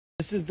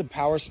This is the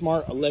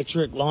PowerSmart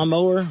electric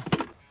lawnmower.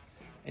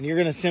 And you're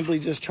gonna simply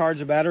just charge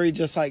the battery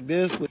just like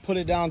this. Put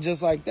it down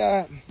just like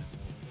that.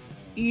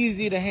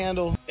 Easy to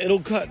handle.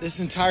 It'll cut this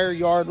entire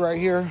yard right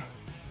here.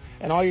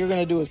 And all you're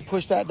gonna do is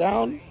push that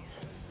down.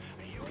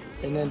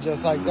 And then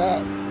just like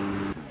that.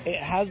 It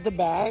has the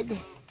bag.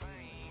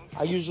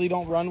 I usually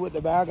don't run with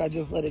the bag. I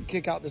just let it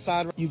kick out the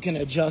side. You can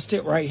adjust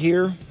it right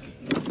here.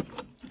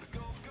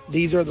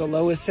 These are the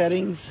lowest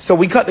settings. So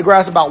we cut the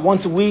grass about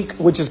once a week,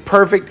 which is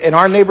perfect. In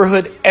our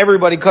neighborhood,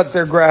 everybody cuts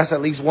their grass at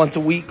least once a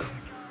week.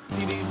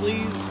 See these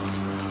leaves?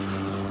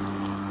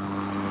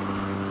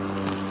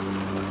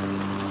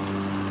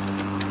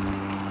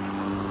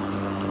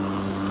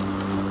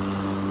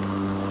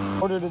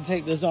 In order to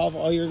take this off,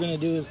 all you're gonna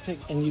do is pick,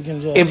 and you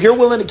can just... If you're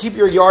willing to keep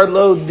your yard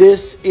low,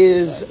 this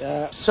is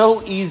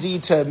so easy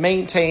to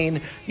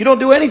maintain. You don't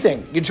do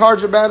anything. You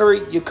charge the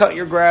battery, you cut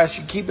your grass,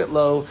 you keep it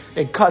low,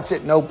 it cuts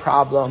it, no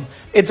problem.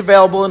 It's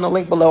available in the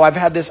link below. I've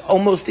had this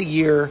almost a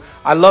year.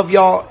 I love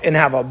y'all and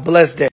have a blessed day.